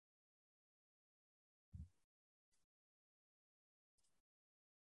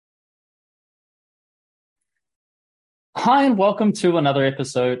Hi, and welcome to another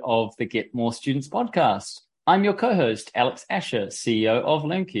episode of the Get More Students podcast. I'm your co-host, Alex Asher, CEO of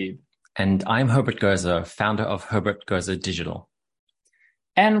LearnCube. And I'm Herbert Gerzer, founder of Herbert Gerzer Digital.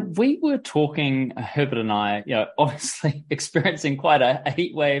 And we were talking, Herbert and I, obviously experiencing quite a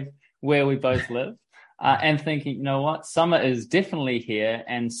heat wave where we both live, and thinking, you know what, summer is definitely here,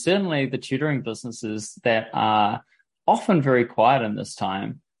 and certainly the tutoring businesses that are often very quiet in this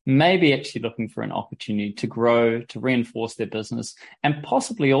time may be actually looking for an opportunity to grow, to reinforce their business, and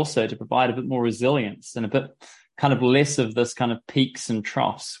possibly also to provide a bit more resilience and a bit kind of less of this kind of peaks and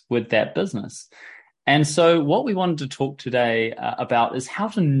troughs with that business. And so what we wanted to talk today about is how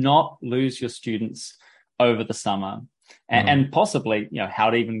to not lose your students over the summer and possibly, how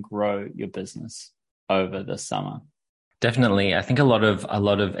to even grow your business over the summer. Definitely. I think a lot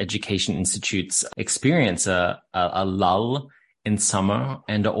of education institutes experience a lull in summer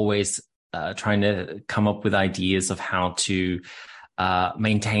and are always trying to come up with ideas of how to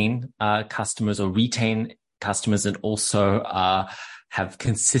maintain customers or retain customers and also have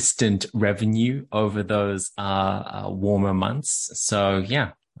consistent revenue over those warmer months. So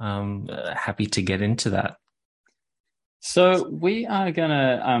yeah, happy to get into that. So we are going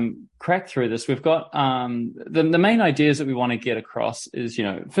to crack through this. We've got the main ideas that we want to get across is,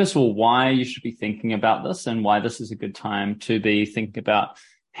 first of all, why you should be thinking about this and why this is a good time to be thinking about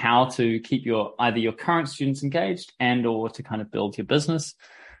how to keep either your current students engaged and or to kind of build your business.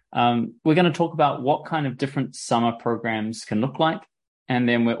 We're going to talk about what kind of different summer programs can look like. And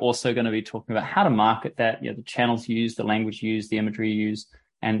then we're also going to be talking about how to market that, the channels used, the language used, the imagery used,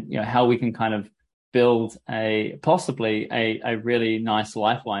 and how we can kind of build possibly a really nice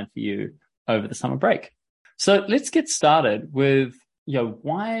lifeline for you over the summer break. So let's get started with,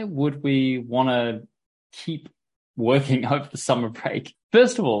 why would we want to keep working over the summer break?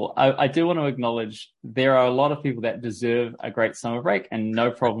 First of all, I do want to acknowledge there are a lot of people that deserve a great summer break and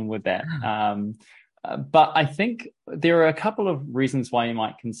no problem with that. But I think there are a couple of reasons why you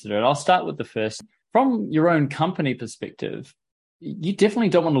might consider it. I'll start with the first. From your own company perspective, you definitely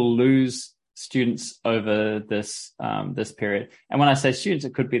don't want to lose students over this period. And when I say students,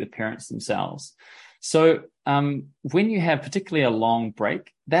 it could be the parents themselves. So when you have particularly a long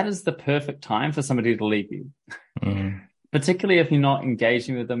break, that is the perfect time for somebody to leave you. Particularly if you're not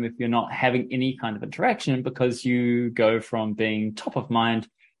engaging with them, if you're not having any kind of interaction, because you go from being top of mind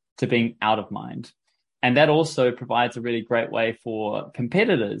to being out of mind. And that also provides a really great way for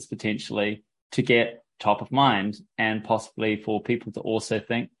competitors potentially to get top of mind and possibly for people to also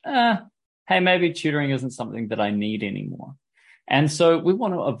think, hey, maybe tutoring isn't something that I need anymore. And so we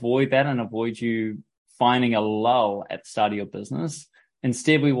want to avoid that and avoid you finding a lull at the start of your business.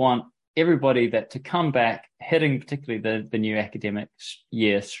 Instead, we want everybody to come back, hitting particularly the new academic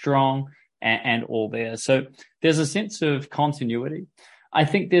year strong and all there. So there's a sense of continuity. I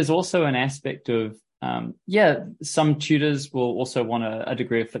think there's also an aspect of, some tutors will also want a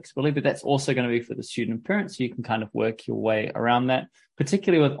degree of flexibility, but that's also going to be for the student and parents. So you can kind of work your way around that,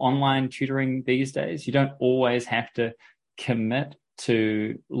 particularly with online tutoring these days. You don't always have to commit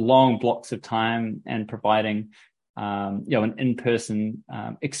to long blocks of time and providing, an in-person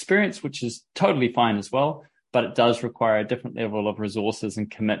experience, which is totally fine as well, but it does require a different level of resources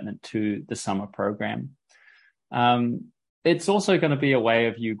and commitment to the summer program. It's also going to be a way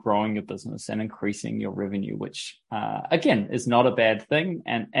of you growing your business and increasing your revenue, which, again, is not a bad thing.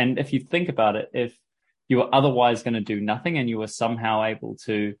 And if you think about it, if you were otherwise going to do nothing and you were somehow able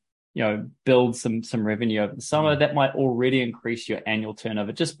to, build some revenue over the summer, that might already increase your annual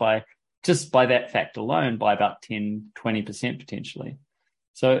turnover just by that fact alone by about 10-20% potentially.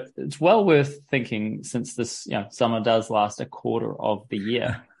 So it's well worth thinking since this, summer does last a quarter of the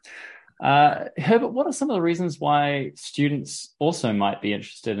year. Herbert, what are some of the reasons why students also might be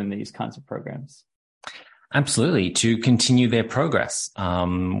interested in these kinds of programs? Absolutely, to continue their progress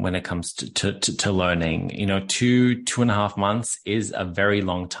when it comes to learning. 2.5 months is a very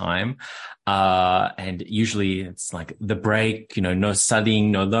long time. And usually it's like the break, no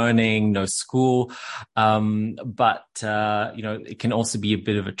studying, no learning, no school. But it can also be a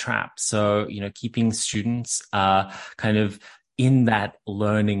bit of a trap. So, keeping students kind of in that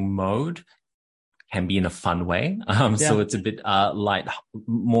learning mode can be in a fun way. So it's a bit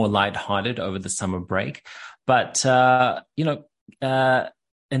more lighthearted over the summer break, but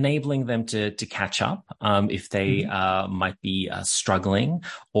enabling them to catch up if they might be struggling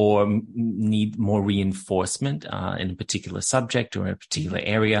or need more reinforcement in a particular subject or a particular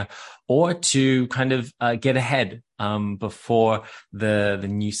area, or to kind of get ahead before the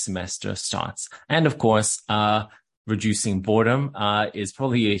new semester starts. And of course, reducing boredom is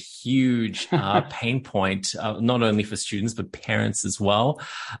probably a huge pain point, not only for students, but parents as well,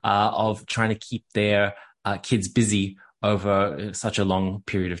 of trying to keep their kids busy over such a long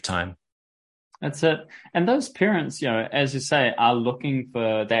period of time. That's it. And those parents, as you say, are looking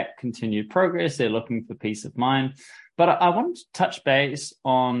for that continued progress. They're looking for peace of mind. But I want to touch base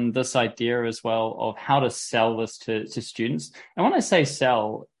on this idea as well of how to sell this to students. And when I say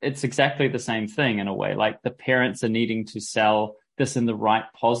sell, it's exactly the same thing in a way. Like the parents are needing to sell this in the right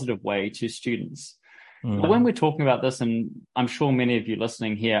positive way to students. But when we're talking about this, and I'm sure many of you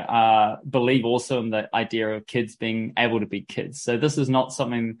listening here believe also in the idea of kids being able to be kids. So this is not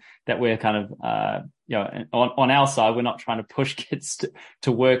something that we're kind of, on our side, we're not trying to push kids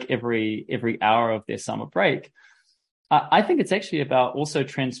to work every hour of their summer break. I think it's actually about also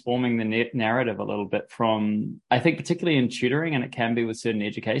transforming the narrative a little bit from, I think, particularly in tutoring, and it can be with certain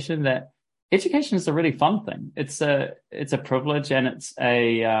education, that education is a really fun thing. It's a privilege, and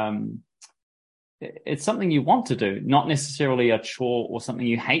it's something you want to do, not necessarily a chore or something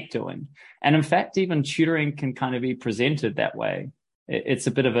you hate doing. And in fact, even tutoring can kind of be presented that way. It's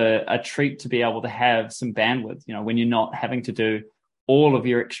a bit of a treat to be able to have some bandwidth, when you're not having to do all of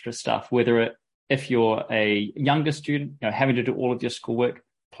your extra stuff, if you're a younger student, having to do all of your schoolwork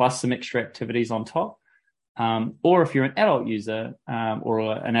plus some extra activities on top, or if you're an adult user or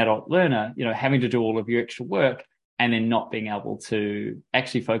an adult learner, having to do all of your extra work and then not being able to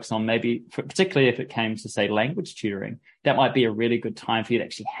actually focus on particularly if it came to, say, language tutoring, that might be a really good time for you to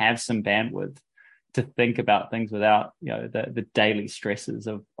actually have some bandwidth to think about things without, the daily stresses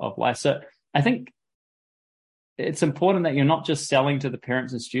of life. So I think it's important that you're not just selling to the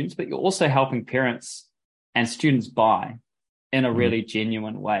parents and students, but you're also helping parents and students buy in a really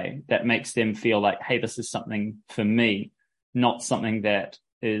genuine way that makes them feel like, hey, this is something for me, not something that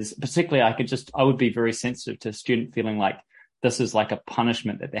is particularly, I would be very sensitive to a student feeling like this is like a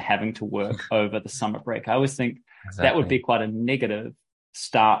punishment that they're having to work over the summer break. I always think that would be quite a negative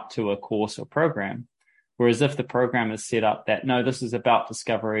start to a course or program. Whereas if the program is set up that, no, this is about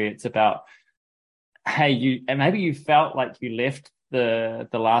discovery, it's about, hey, and maybe you felt like you left the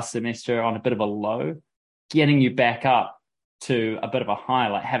last semester on a bit of a low, getting you back up to a bit of a high,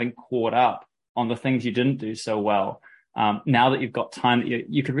 like having caught up on the things you didn't do so well. Now that you've got time that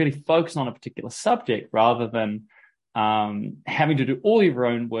you could really focus on a particular subject rather than having to do all your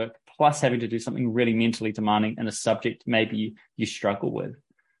own work plus having to do something really mentally demanding in a subject maybe you struggle with.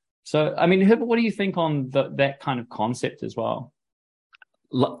 So, I mean, Herbert, what do you think on that kind of concept as well?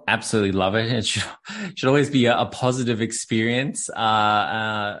 Absolutely love it. It should always be a positive experience,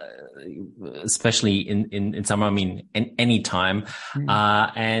 especially in summer. I mean, in any time.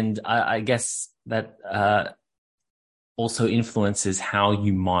 And I guess that also influences how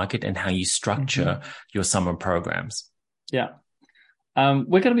you market and how you structure your summer programs. Yeah.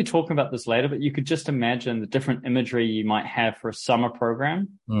 We're going to be talking about this later, but you could just imagine the different imagery you might have for a summer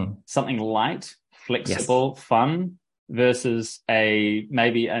program, something light, flexible, fun, versus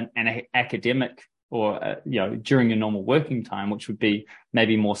maybe an academic or, during your normal working time, which would be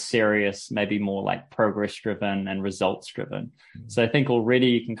maybe more serious, maybe more like progress driven and results driven. So I think already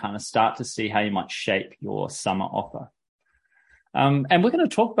you can kind of start to see how you might shape your summer offer. And we're going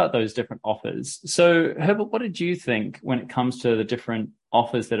to talk about those different offers. So Herbert, what did you think when it comes to the different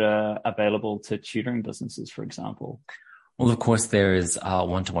offers that are available to tutoring businesses, for example? Well, of course, there is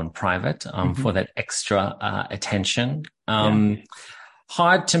one-to-one private for that extra attention.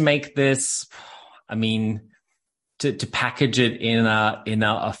 Hard to make this, I mean, to package it in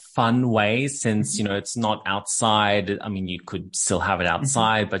a fun way, since, it's not outside. I mean, you could still have it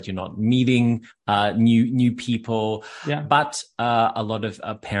outside, but you're not meeting new people. Yeah. But a lot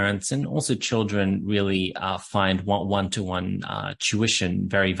of parents and also children really find one-to-one tuition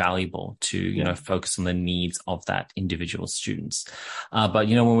very valuable to, focus on the needs of that individual students. But,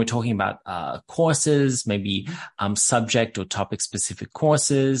 when we're talking about courses, maybe subject or topic specific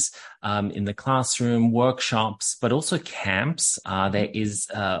courses in the classroom, workshops, but also camps, there is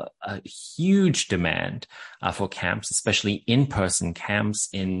a huge demand for camps, especially in-person camps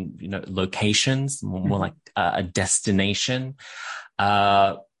in, locations, more like a destination.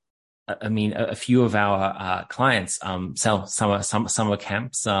 I mean, a few of our clients sell summer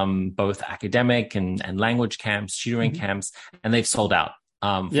camps, both academic and language camps, tutoring camps, and they've sold out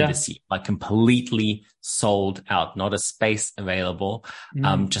for this year, like completely sold out, not a space available,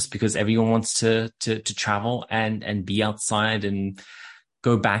 just because everyone wants to travel and be outside and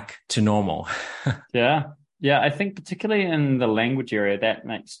go back to normal. Yeah, I think particularly in the language area, that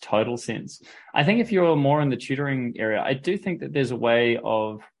makes total sense. I think if you're more in the tutoring area, I do think that there's a way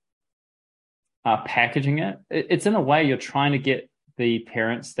of packaging it, it's in a way you're trying to get the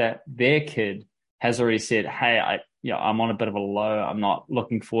parents that their kid has already said, hey, I'm on a bit of a low. I'm not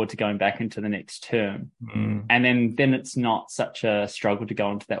looking forward to going back into the next term. And then it's not such a struggle to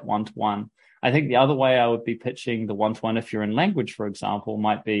go into that one-to-one. I think the other way I would be pitching the one-to-one, if you're in language, for example,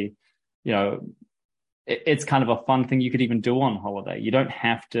 might be, it's kind of a fun thing you could even do on holiday. You don't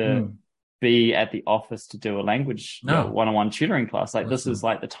have to be at the office to do a language one-on-one tutoring class. Like this is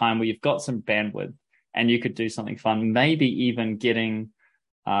like the time where you've got some bandwidth and you could do something fun, maybe even getting,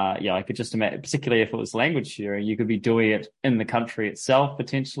 I could just imagine, particularly if it was language tutoring, you could be doing it in the country itself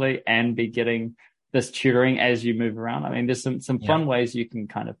potentially and be getting this tutoring as you move around. I mean, there's some fun ways you can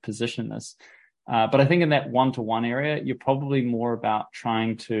kind of position this. But I think in that one-to-one area, you're probably more about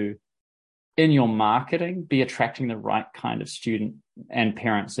trying to, in your marketing, be attracting the right kind of student and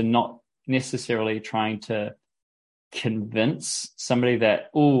parents and not necessarily trying to convince somebody that,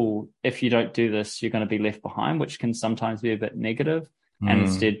 if you don't do this, you're going to be left behind, which can sometimes be a bit negative, and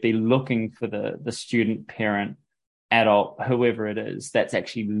instead be looking for the student, parent, adult, whoever it is, that's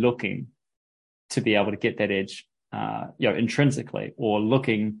actually looking to be able to get that edge, intrinsically, or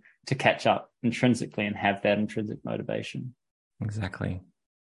looking to catch up intrinsically and have that intrinsic motivation. Exactly.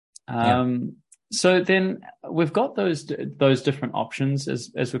 So then we've got those different options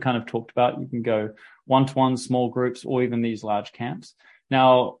as we kind of talked about. You can go one-to-one, small groups, or even these large camps.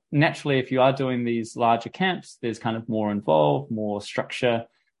 Now, naturally, if you are doing these larger camps, there's kind of more involved, more structure,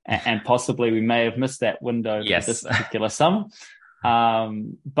 and possibly we may have missed that window for this particular summer.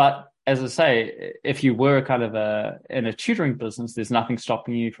 But as I say, if you were kind of in a tutoring business, there's nothing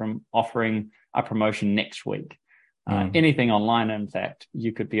stopping you from offering a promotion next week. Anything online, in fact,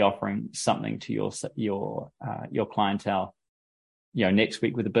 you could be offering something to your clientele, next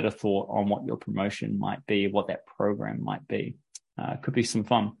week with a bit of thought on what your promotion might be, what that program might be. Could be some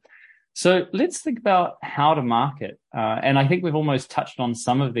fun. So let's think about how to market. And I think we've almost touched on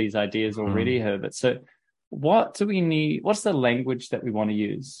some of these ideas already, Herbert. So what do we need? What's the language that we want to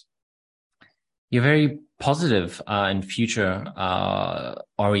use? You're very positive and future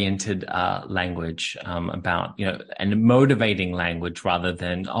oriented language about, and motivating language rather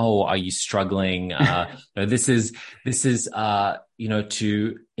than, are you struggling? This is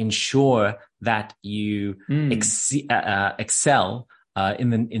to ensure that you excel in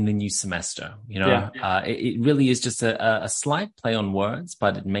the new semester. It really is just a slight play on words,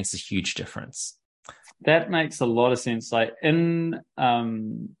 but it makes a huge difference. That makes a lot of sense. Like in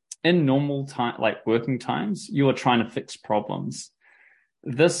normal time, like working times, you are trying to fix problems.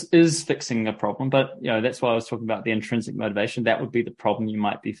 This is fixing a problem, but that's why I was talking about the intrinsic motivation. That would be the problem you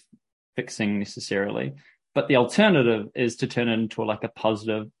might be fixing necessarily. But the alternative is to turn it into like a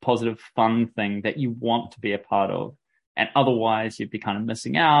positive, fun thing that you want to be a part of. And otherwise you'd be kind of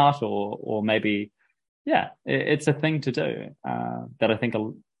missing out or maybe, it's a thing to do that I think,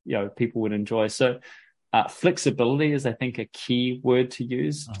 people would enjoy. So flexibility is, I think, a key word to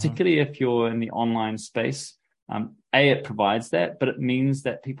use, particularly if you're in the online space. It provides that, but it means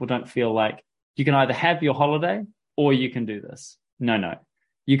that people don't feel like you can either have your holiday or you can do this. No.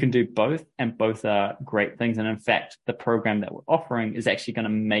 You can do both, and both are great things. And in fact, the program that we're offering is actually going to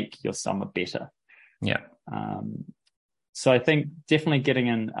make your summer better. Yeah. So I think definitely getting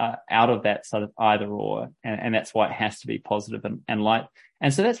in out of that sort of either or, and that's why it has to be positive and light.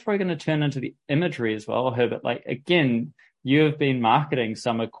 And so that's probably going to turn into the imagery as well, Herbert. Like, again, you have been marketing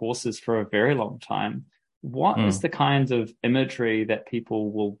summer courses for a very long time. What is the kind of imagery that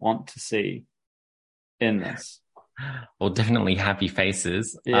people will want to see in this? Well, definitely happy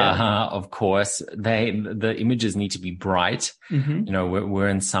faces. Of course, the images need to be bright. We're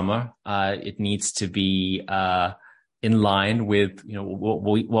in summer. It needs to be in line with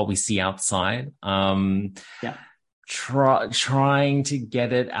what we see outside. Trying to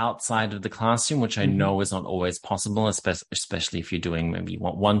get it outside of the classroom, which I know is not always possible, especially if you're doing maybe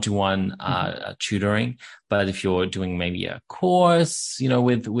one-to-one tutoring. But if you're doing maybe a course,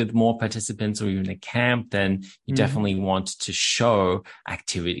 with more participants, or even a camp, then you definitely want to show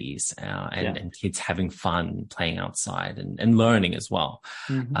activities and kids having fun playing outside and learning as well.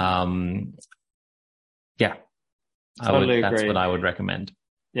 Totally that's agree. what I would recommend.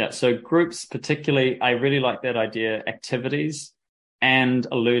 Yeah, so groups particularly, I really like that idea, activities and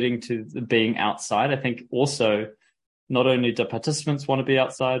alluding to the being outside. I think also not only do participants want to be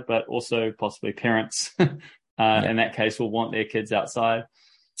outside, but also possibly parents in that case will want their kids outside.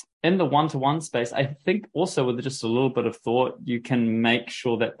 In the one-to-one space, I think also with just a little bit of thought, you can make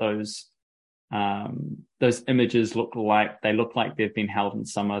sure that those images look like they've been held in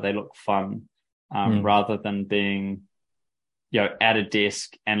summer. They look fun rather than being at a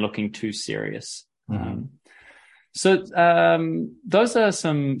desk and looking too serious. Mm-hmm. So those are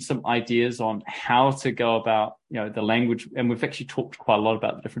some ideas on how to go about, the language. And we've actually talked quite a lot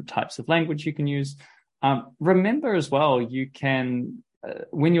about the different types of language you can use. Remember as well, you can,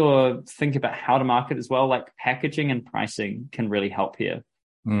 when you're thinking about how to market as well, like packaging and pricing can really help here.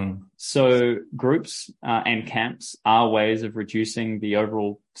 So groups and camps are ways of reducing the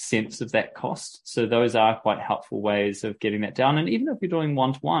overall sense of that cost. So those are quite helpful ways of getting that down. And even if you're doing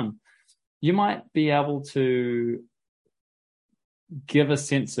one-to-one, you might be able to give a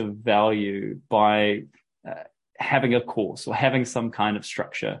sense of value by having a course or having some kind of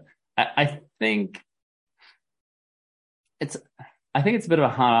structure. I think it's a bit of a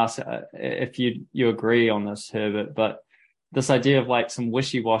hard ask if you agree on this, Herbert, but this idea of like some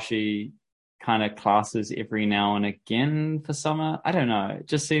wishy-washy kind of classes every now and again for summer, I don't know. It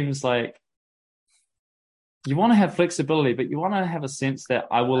just seems like you want to have flexibility, but you want to have a sense that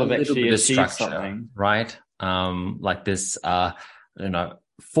I will have actually achieved something. Right? Like this,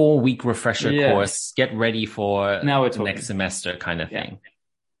 4-week refresher course, get ready for now we're the next semester kind of thing.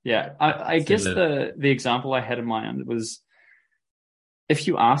 Yeah. I guess the example I had in mind was if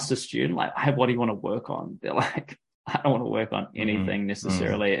you asked a student, like, hey, what do you want to work on? They're like, I don't want to work on anything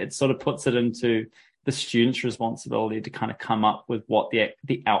necessarily. It sort of puts it into the student's responsibility to kind of come up with what the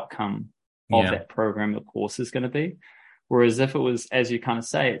outcome of that program or course is going to be. Whereas if it was, as you kind of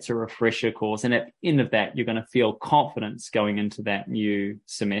say, it's a refresher course, and at the end of that, you're going to feel confidence going into that new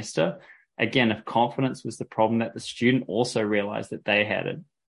semester. Again, if confidence was the problem that the student also realized that they had it,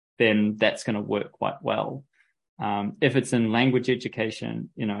 then that's going to work quite well. If it's in language education,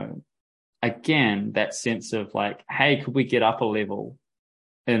 again, that sense of like, hey, could we get up a level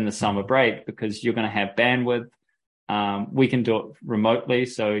in the summer break because you're going to have bandwidth. We can do it remotely,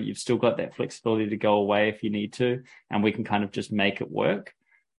 so you've still got that flexibility to go away if you need to, and we can kind of just make it work.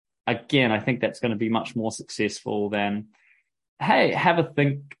 Again, I think that's going to be much more successful than, hey, have a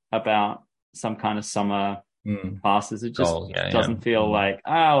think about some kind of summer classes. It just doesn't feel like,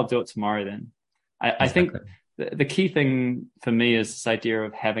 I'll do it tomorrow then. I think the key thing for me is this idea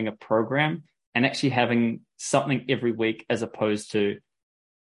of having a program and actually having something every week as opposed to,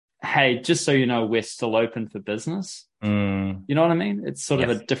 hey, just so you know, we're still open for business. You know what I mean? It's sort of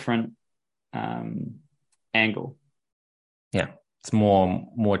a different angle. Yeah. It's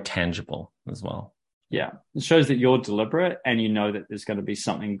more tangible as well. Yeah. It shows that you're deliberate and you know that there's going to be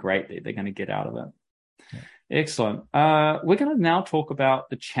something great that they're going to get out of it. Yeah. Excellent. We're going to now talk about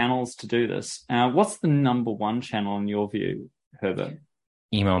the channels to do this. What's the number one channel in your view, Herbert?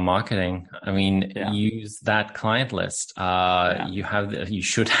 Email marketing. I mean, use that client list. You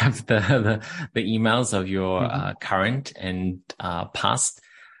should have the emails of your current and past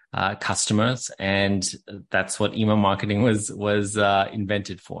customers, and that's what email marketing was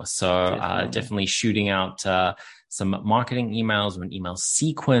invented for. So definitely shooting out some marketing emails or an email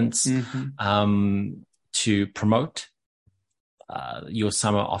sequence to promote your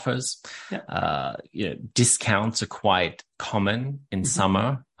summer offers. Discounts are quite common in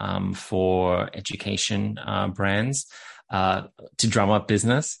summer for education brands to drum up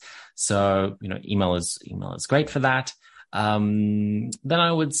business. So email is great for that. Then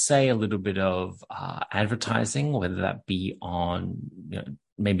I would say a little bit of advertising, whether that be on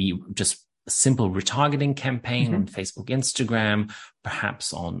maybe just a simple retargeting campaign on Facebook, Instagram,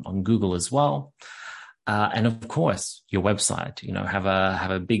 perhaps on Google as well. And of course, your website,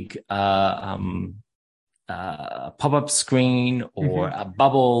 have a big pop-up screen or a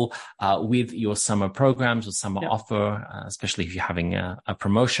bubble with your summer programs or summer offer, especially if you're having a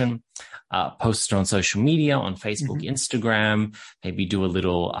promotion. Post it on social media, on Facebook, Instagram, maybe do a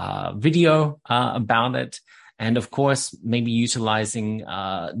little video about it. And of course, maybe utilizing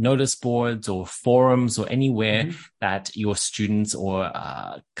notice boards or forums or anywhere that your students or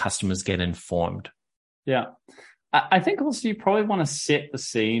customers get informed. Yeah. I think also you probably want to set the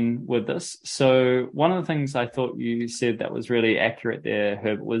scene with this. So one of the things I thought you said that was really accurate there,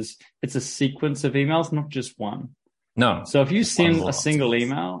 Herbert, was it's a sequence of emails, not just one. No. So if you send a single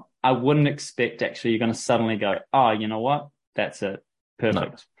email, I wouldn't expect actually you're going to suddenly go, oh, you know what? That's it.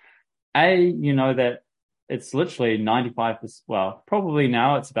 Perfect. No. You know that it's literally 95%. Well, probably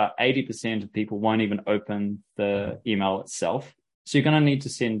now it's about 80% of people won't even open the email itself. So you're going to need to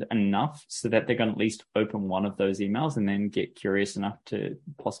send enough so that they're going to at least open one of those emails and then get curious enough to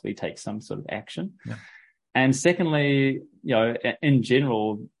possibly take some sort of action. Yeah. And secondly, in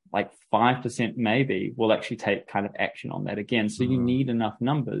general, like 5% maybe will actually take kind of action on that again. So you need enough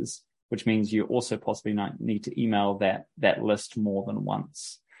numbers, which means you also possibly need to email that list more than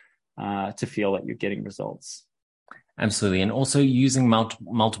once to feel that you're getting results. Absolutely. And also using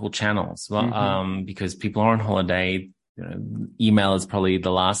multiple channels. Well, because people are on holiday, email is probably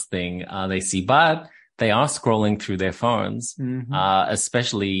the last thing they see, but they are scrolling through their phones,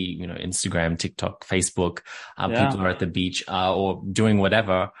 especially, Instagram, TikTok, Facebook. People are at the beach, or doing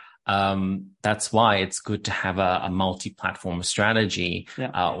whatever. That's why it's good to have a multi-platform strategy,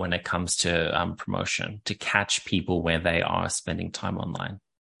 when it comes to, promotion, to catch people where they are spending time online.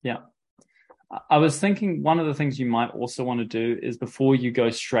 Yeah. I was thinking one of the things you might also want to do is, before you go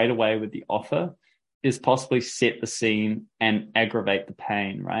straight away with the offer, is possibly set the scene and aggravate the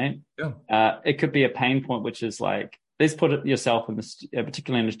pain, right? Yeah. It could be a pain point, which is like, let's put it yourself in this,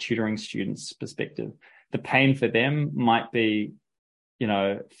 particularly in a tutoring student's perspective. The pain for them might be,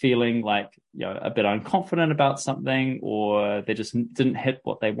 feeling like, a bit unconfident about something, or they just didn't hit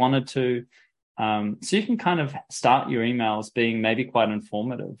what they wanted to. So you can kind of start your emails being maybe quite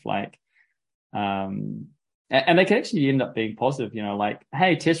informative, like, and they can actually end up being positive, like,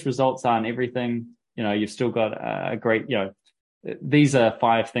 hey, test results aren't everything. You've still got a great, these are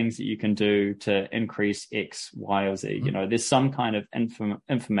 5 things that you can do to increase X, Y, or Z. There's some kind of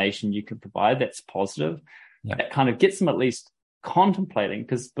information you can provide that's positive, that kind of gets them at least contemplating,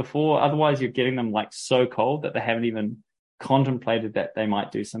 because before, otherwise you're getting them like so cold that they haven't even contemplated that they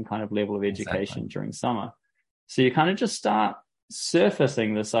might do some kind of level of education during summer. So you kind of just start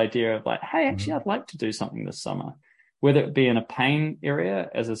surfacing this idea of like, hey, actually, I'd like to do something this summer, whether it be in a pain area.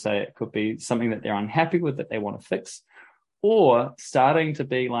 As I say, it could be something that they're unhappy with that they want to fix, or starting to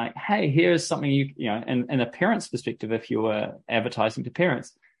be like, hey, here's something in a parent's perspective, if you were advertising to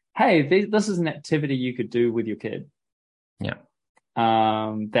parents, hey, this is an activity you could do with your kid. Yeah.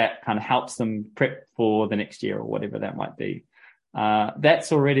 That kind of helps them prep for the next year or whatever that might be.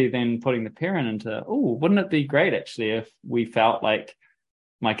 That's already then putting the parent into, wouldn't it be great actually if we felt like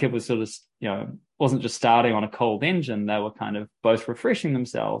my kid was sort of, wasn't just starting on a cold engine, they were kind of both refreshing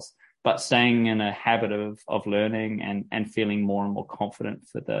themselves, but staying in a habit of learning and feeling more and more confident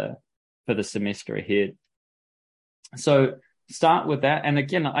for the semester ahead. So start with that. And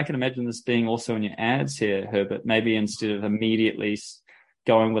again, I can imagine this being also in your ads here, Herbert. Maybe instead of immediately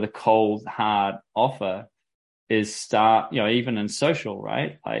going with a cold, hard offer, is start, even in social,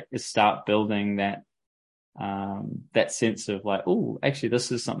 right? Like, is start building that sense of like, actually,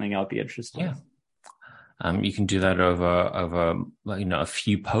 this is something I'll be interested in. You can do that over a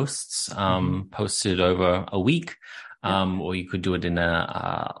few posts, posted over a week. Or you could do it in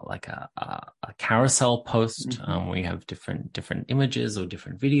a carousel post, where you have different images or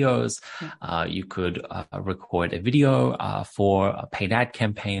different videos. You could record a video for paid ad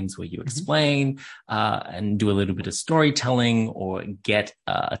campaigns where you explain and do a little bit of storytelling, or get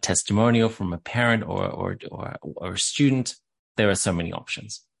a testimonial from a parent or a student. There are so many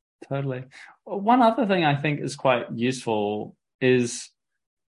options. Totally. One other thing I think is quite useful is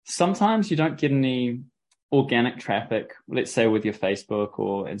sometimes you don't get any organic traffic, let's say with your Facebook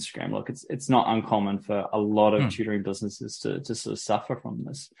or Instagram. Look, it's not uncommon for a lot of tutoring businesses to sort of suffer from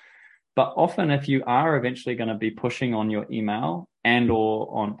this. But often, if you are eventually going to be pushing on your email and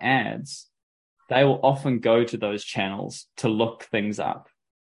or on ads, they will often go to those channels to look things up.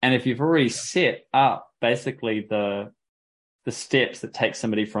 And if you've already set up basically the steps that take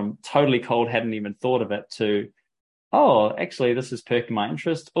somebody from totally cold, hadn't even thought of it, to, actually, this is perking my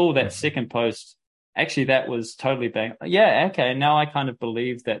interest. That second post, actually, that was totally bang. Yeah, okay. Now I kind of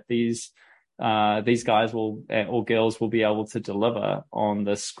believe that these guys will or girls will be able to deliver on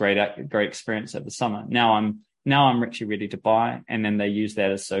this great experience over the summer. Now I'm actually ready to buy, and then they use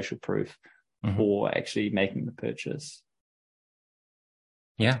that as social proof for actually making the purchase.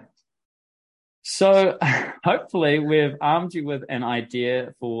 Yeah. So hopefully we've armed you with an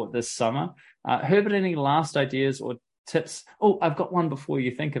idea for this summer. Herbert, any last ideas or tips? I've got one before you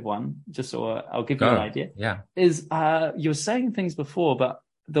think of one, just so I'll give you an idea. Yeah. Is you were saying things before, but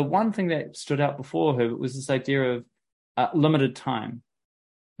the one thing that stood out before, Herbert, was this idea of limited time.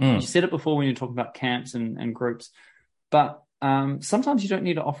 You said it before when you were talking about camps and groups, but sometimes you don't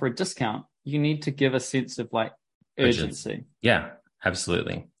need to offer a discount. You need to give a sense of like urgency. Yeah,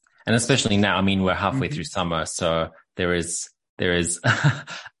 absolutely. And especially now, I mean, we're halfway through summer, so there is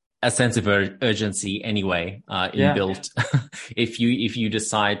a sense of urgency anyway inbuilt. If you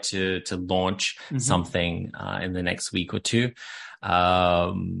decide to launch something in the next week or two,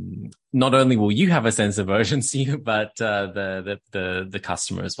 not only will you have a sense of urgency, but the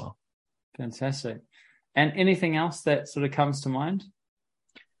customer as well. Fantastic. And anything else that sort of comes to mind?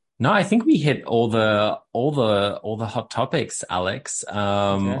 No, I think we hit all the hot topics, Alex,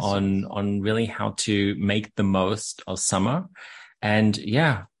 on really how to make the most of summer. And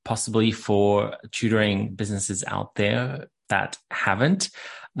yeah, possibly for tutoring businesses out there that haven't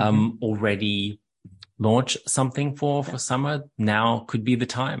already launched something for summer, now could be the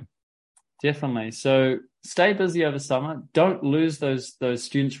time. Definitely. So stay busy over summer. Don't lose those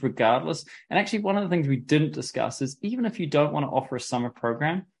students regardless. And actually, one of the things we didn't discuss is even if you don't want to offer a summer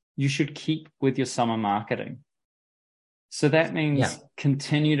program, you should keep with your summer marketing. So that means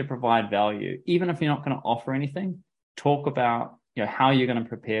continue to provide value. Even if you're not going to offer anything, talk about how you're going to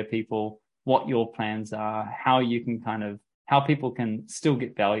prepare people, what your plans are, how people can still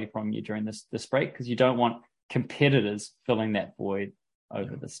get value from you during this break, because you don't want competitors filling that void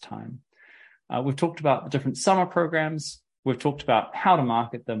over this time. We've talked about the different summer programs. We've talked about how to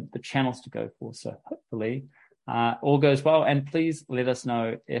market them, the channels to go for. So hopefully all goes well. And please let us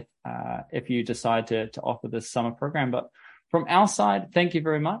know if you decide to offer this summer program. But from our side, thank you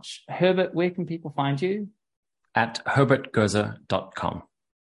very much. Herbert, where can people find you? At herbertgozer.com.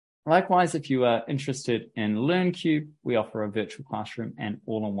 Likewise, if you are interested in LearnCube, we offer a virtual classroom and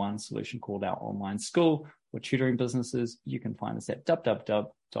all-in-one solution called our online school for tutoring businesses. You can find us at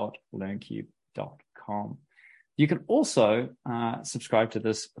www.learncube.com. You can also subscribe to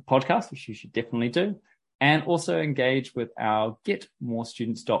this podcast, which you should definitely do, and also engage with our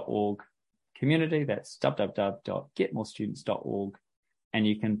getmorestudents.org community. That's www.getmorestudents.org. And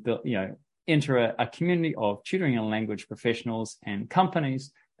you can enter a community of tutoring and language professionals and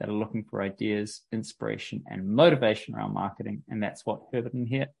companies that are looking for ideas, inspiration, and motivation around marketing. And that's what Herbert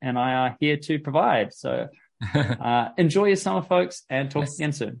and I are here to provide. So enjoy your summer, folks, and talk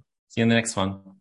again soon. See you in the next one.